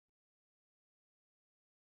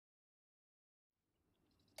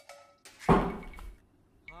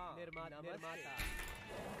निर्माता मैं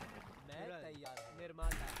तैयार हूं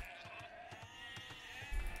निर्माता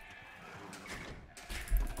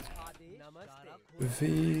आदेश नमस्ते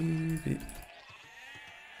Vivi.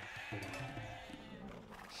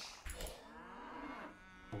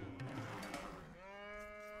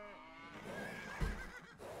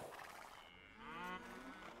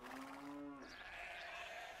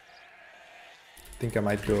 I think I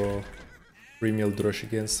might go Remil Drush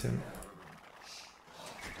against him,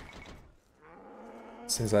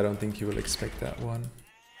 since I don't think he will expect that one.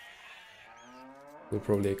 He'll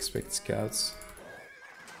probably expect scouts,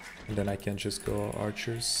 and then I can just go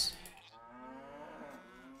archers.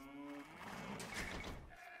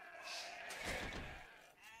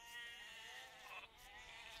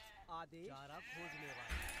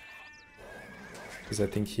 Because I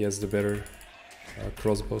think he has the better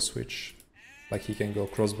crossbow switch. Like he can go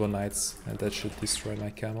crossbow knights, and that should destroy my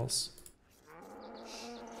camels.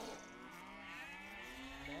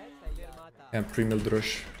 And Primil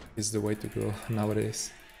Drush is the way to go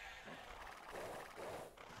nowadays.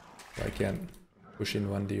 I can push in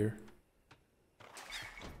one deer.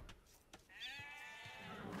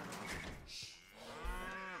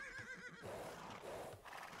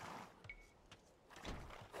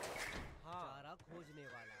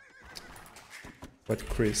 What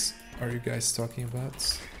Chris are you guys talking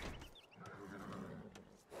about?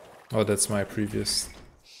 Oh, that's my previous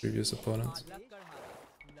opponent.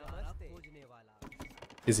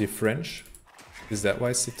 Is he French? Is that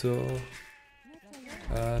why Sito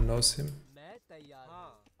knows him?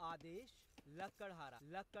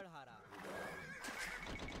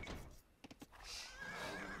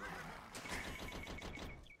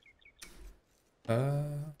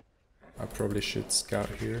 I probably should scout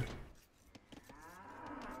here.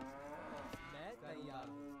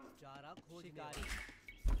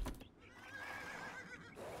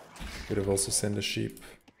 Could have also sent a sheep.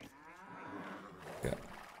 Yeah.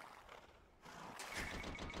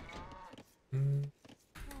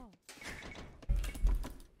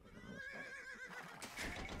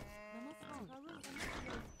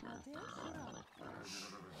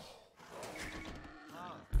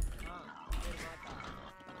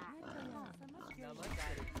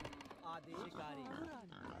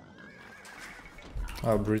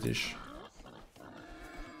 Oh, British.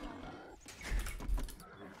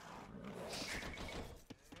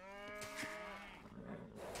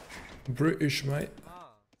 British, mate.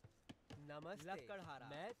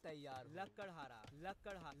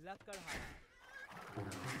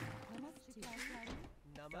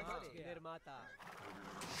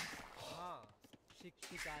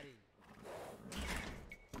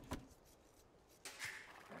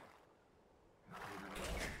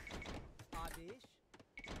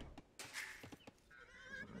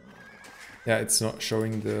 Yeah, it's not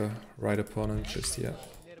showing the right opponent just yet.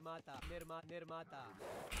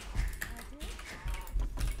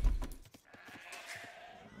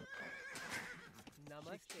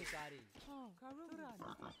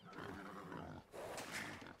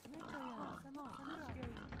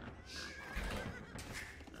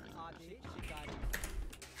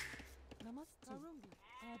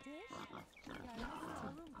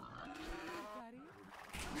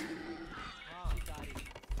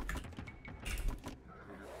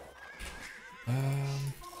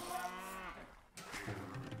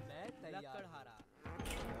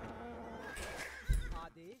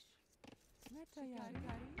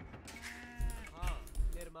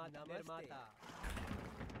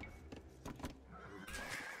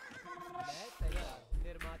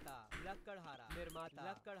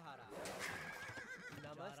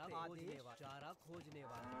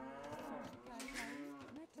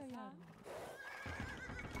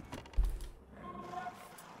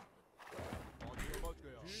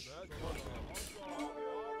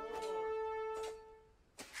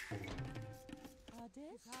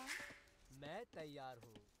 मैं तैयार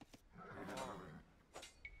हूँ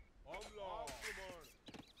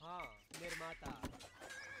हाँ निर्माता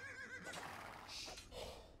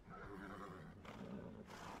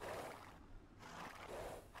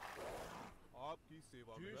आपकी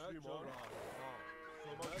सेवा में चल रहा हूँ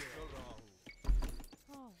समझ चल रहा हूँ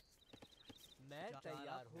मैं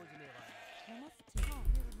तैयार खोजने वाला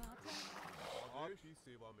आपकी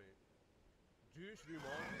सेवा में जी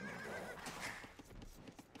श्रीमान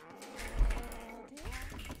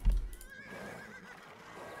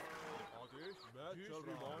आदेश मैं चल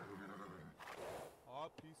रहा हूँ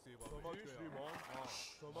आपकी सेवा में जी श्रीमान हाँ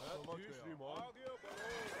समझ श्रीमान आगे बढ़ो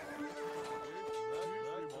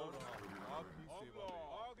मैं चल रहा हूँ आपकी सेवा में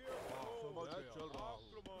आगे समझ चल रहा हूँ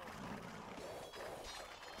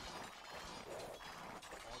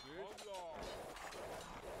आदेश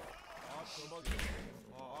आप समझ गए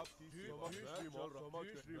आपकी सेवा में चल रहा समझ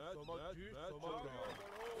गए मैं समझ रहा हूं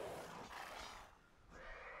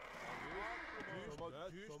समझ गया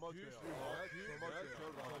समझ चल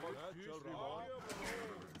रहा मैं चल रहा हूं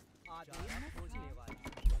आदेश खोजने वाला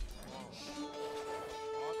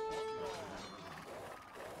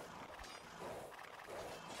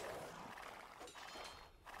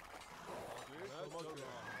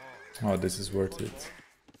Oh, this is worth it.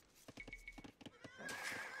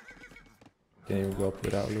 Can you go up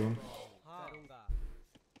without loom? करूंगा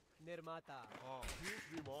निर्माता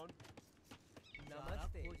श्रीमान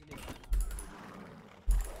नमस्ते खोजने वाला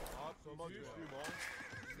आप समझ गए श्रीमान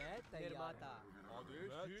मैं निर्माता आदेश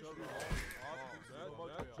मैं चल रहा हूं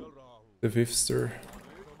मैं चल रहा हूं The Vivster, -2.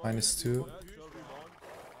 मैं चल श्रीमान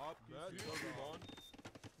आपकी श्रीमान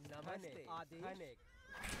नमस्ते आदेश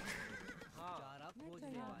हाँ चारा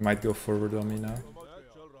खोजने वाला Might go forward on me now. मैं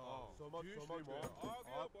चल रहा हूं समझ श्रीमान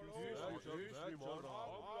आपकी श्रीमान समझ श्रीमान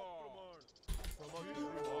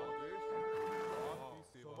आपकी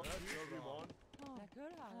सेवा मैं चल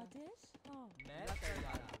रहा हूं मैं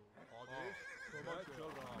तैयार हूँ आदेश मैं चल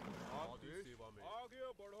रहा हूं आपकी सेवा में आगे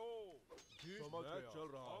बढ़ो समझ मैं चल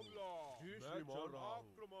रहा हूं मैं चल रहा हूं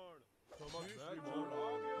समझ मैं चल रहा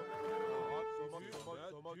हूं आप समझ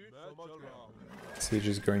मैं चल रहा हूं Siege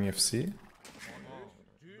is going FC. मैं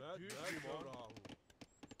चल रहा हूं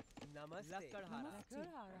नमस्ते लकड़हारा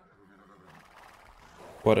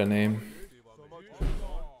What a name. समझ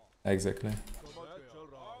Exactly. मैं चल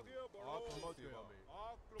रहा हूं आप समझ सेवा में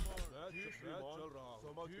मैं चल रहा हूं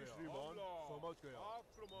समझ श्रीमान समझ गया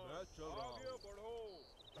मैं चल रहा हूं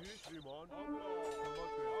जी श्रीमान समझ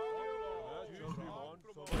गया मैं चल श्रीमान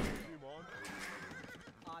समझ श्रीमान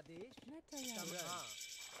आदेश मैं तैयार हूँ।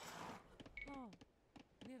 हाँ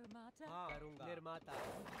निर्माता हाँ करूंगा निर्माता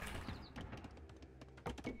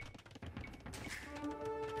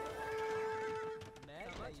मैं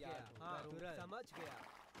तैयार हूँ हाँ समझ गया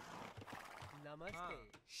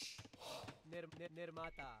नमस्ते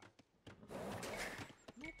निर्माता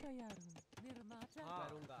मैं तैयार हूँ। निर्माता हाँ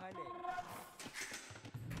करूंगा मैं चल रहा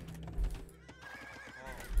हूं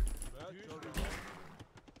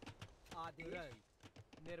आदेश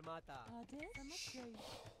निर्माता आदेश समझ गई।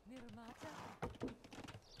 निर्माता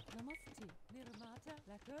नमस्ते निर्माता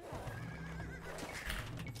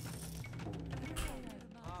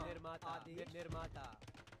हाँ निर्माता आदेश निर्माता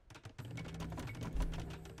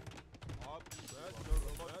आप मैं चल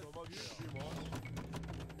रहा हूं समझ श्रीमान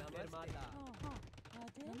निर्माता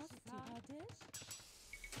आदेश नमस्ते आदेश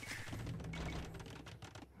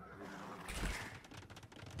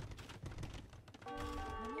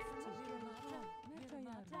नमस्ते निर्माता मैं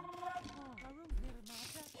तैयार हूँ। अरुण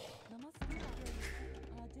निर्माता नमस्ते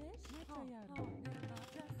आदेश मैं तैयार हूँ।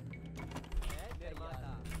 निर्माता मैं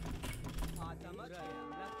निर्माता समझ गया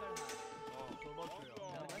समझ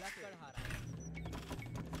गया लकड़हारा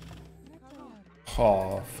मैं तैयार हूँ।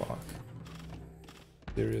 Oh, fuck.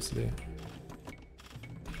 Seriously.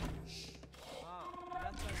 हाँ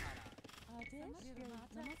लकड़हारा आदेश निर्माता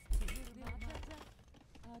नमस्ते निर्माता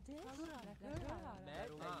आदेश मैं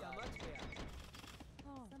समझ गया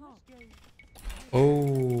समझ गई। Oh.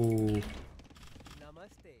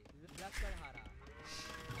 नमस्ते लकड़हारा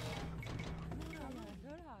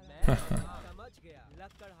निर्माता मैं समझ गया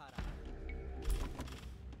लकड़हारा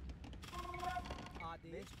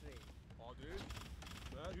आदेश ट्रे आदेश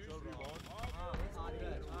मैं चल रहा हूं हाँ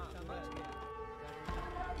आदेश समझ गया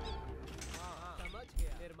हाँ समझ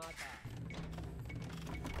गया निर्माता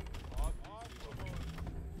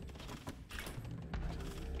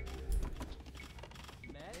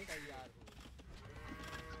मैं तैयार हूँ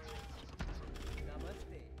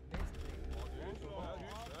नमस्ते मिस्त्री मैं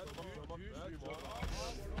तैयार हूँ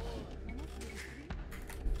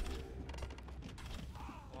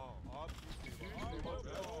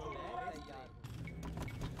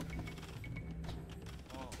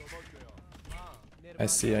हाँ I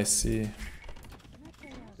see.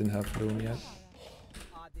 Didn't have loom yet.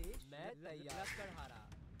 आदेश मैं तैयार लकड़हारा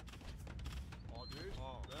आदेश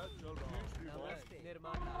मैं चल रहा हूं नमस्ते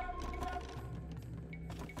निर्माता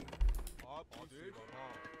आपकी सेवा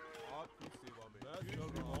आपकी सेवा में मैं चल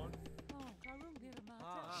रहा हूं अरुण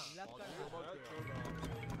निर्माता हाँ लकड़हारा मैं चल रहा हूं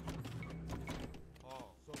हाँ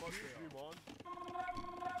समझ श्रीमान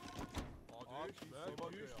आदेश मैं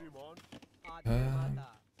समझ श्रीमान निर्माता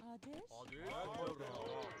आदेश आदेश मैं चल रहा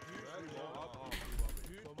हूं मैं चल रहा हूं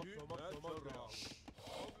समझ चल रहा हूं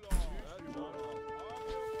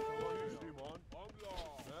श्रीमान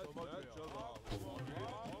मैं चल रहा हूं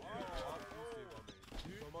आपकी सेवा में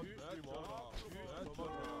समझ मैं चल रहा हूं मैं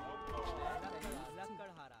समझ रहा हूं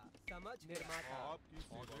लकड़हारा समझ निर्माता आपकी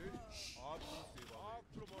सेवा में आपकी सेवा में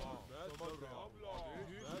आक्रमण मैं चल रहा हूँ आदेश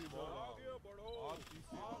श्रीमान आगे बढ़ो आपकी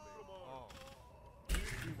सेवा में हाँ जी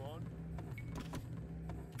श्रीमान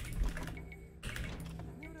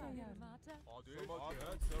निर्माता आदेश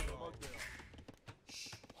मैं चल रहा हूँ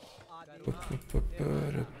आदेश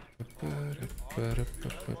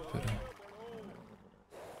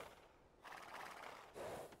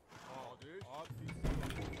आदेश आपकी सेवा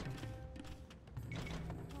में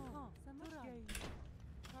हाँ समझ गई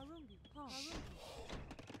करूंगी हाँ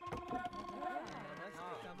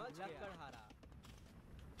नमस्ते समझ लकड़हारा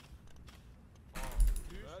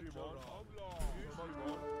जी श्रीमान जी श्रीमान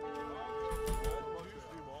जी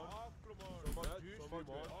श्रीमान आक्रमण जी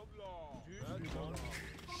श्रीमान जी श्रीमान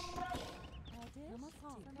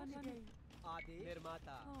समझ गई आदेश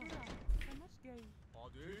निर्माता समझ गई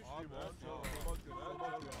आदेश श्रीमान समझ गया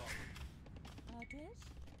आदेश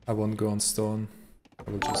I won't go on stone. I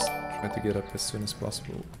will just try to get up as soon as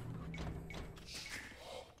possible.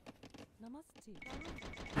 नमस्ते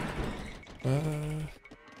Uh,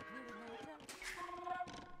 निर्माता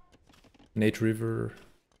Nate River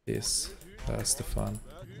is Stefan.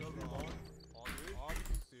 मैं चल रहा हूँ आदेश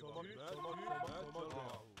आपकी सेवा में मैं चल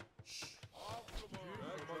रहा हूँ आक्रमण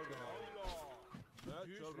मैं चल रहा हूँ मैं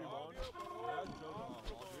चल रहा हूँ मैं चल रहा हूँ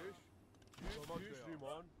आदेश जी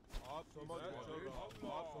श्रीमान आप समझ चल रहा हूँ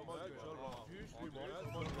आप समझ चल रहा हूँ जी श्रीमान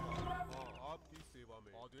समझ रहा हूँ आपकी सेवा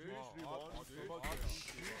में आदेश श्रीमान आदेश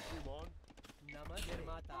जी श्रीमान नमस्ते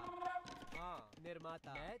निर्माता हाँ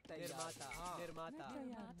निर्माता मैं निर्माता हाँ निर्माता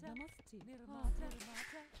नमस्ते निर्माता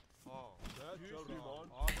हाँ मैं चल रहा हूँ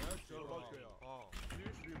मैं चल रहा हूँ हाँ जी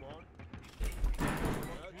श्रीमान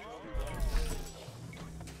मैं चल रहा हूँ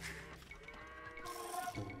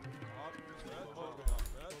आप मैं चल रहा हूँ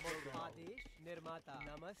मैं चल रहा हूँ आदेश निर्माता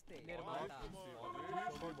नमस्ते निर्माता आदेश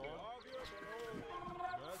श्रीमान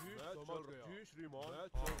मैं चल रहा जी श्रीमान मैं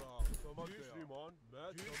चल रहा हूँ समझ श्रीमान मैं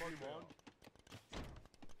श्रीमान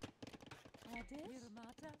आदेश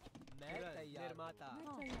निर्माता मैं तैयार निर्माता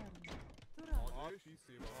मैं तैयार हूँ तुरंत आपकी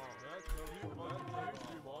सेवा मैं चल श्रीमान मैं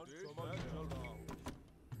चल रहा हूँ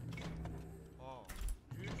हाँ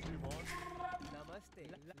जी श्रीमान नमस्ते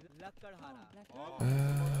लकड़हारा मैं चल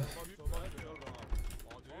रहा हूँ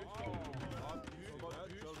आदेश आपकी सेवा मैं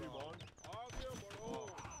चल रहा हूँ आगे बढ़ो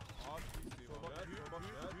आपकी सेवा मैं चल रहा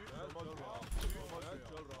हूँ मैं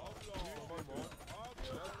चल रहा हूँ श्रीमान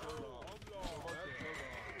आगे मैं चल रहा हूँ मैं चल रहा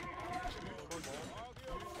हूँ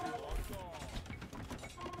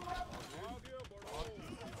आगे बढ़ो आपकी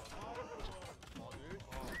सेवा आदेश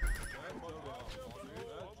मैं चल रहा हूँ मैं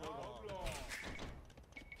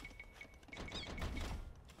चल रहा हूँ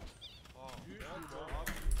हाँ जी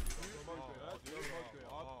श्रीमान आपकी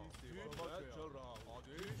सेवा मैं चल रहा हूँ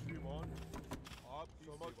आदेश श्रीमान आपकी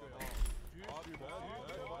समझ गया जी श्रीमान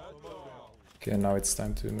मैं चल रहा हूँ Okay, now it's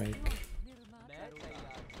time to make निर्माता मैं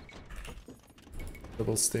तैयार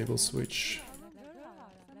double stable switch.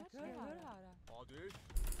 आदेश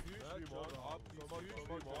जी श्रीमान आपकी समझ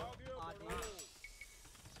आदेश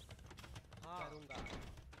हाँ करूँगा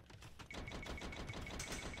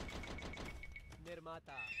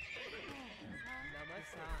निर्माता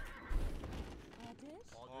नमस्कार आदेश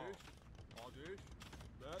आदेश आदेश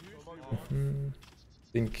मैं समझ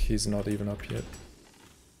Think he's not even up yet.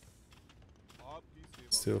 आपकी सेवा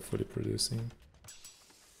Still fully producing.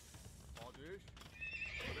 आदेश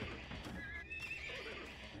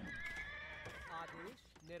आदेश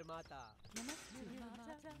निर्माता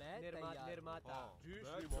निर्माता मैं निर्माता हाँ जी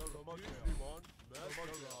श्रीमान मैं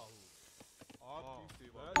समझ रहा हूँ आपकी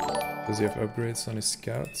सेवा Does he have upgrades on his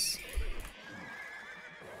scouts?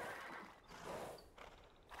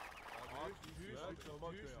 आदेश जी मैं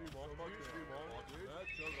समझ गया श्रीमान मैं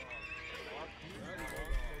चल रहा हूँ आपकी मैं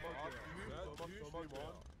समझ गया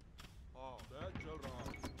हाँ मैं चल रहा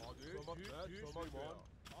हूँ आदेश जी श्रीमान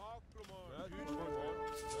आक्रमण मैं श्रीमान मैं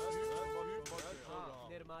चल हाँ रहा हूँ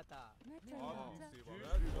निर्माता आपकी सेवा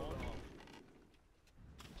मैं चल रहा हूँ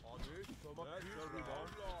आदेश मैं चल रहा हूँ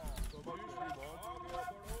समझ श्रीमान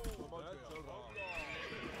मैं चल रहा हूँ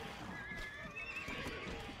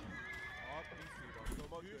आपकी सेवा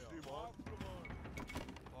समझ श्रीमान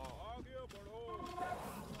हाँ आगे बढ़ो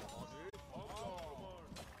आदेश आक्रमण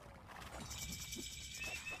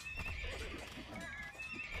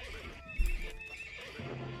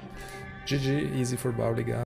GG, easy for Bauliga.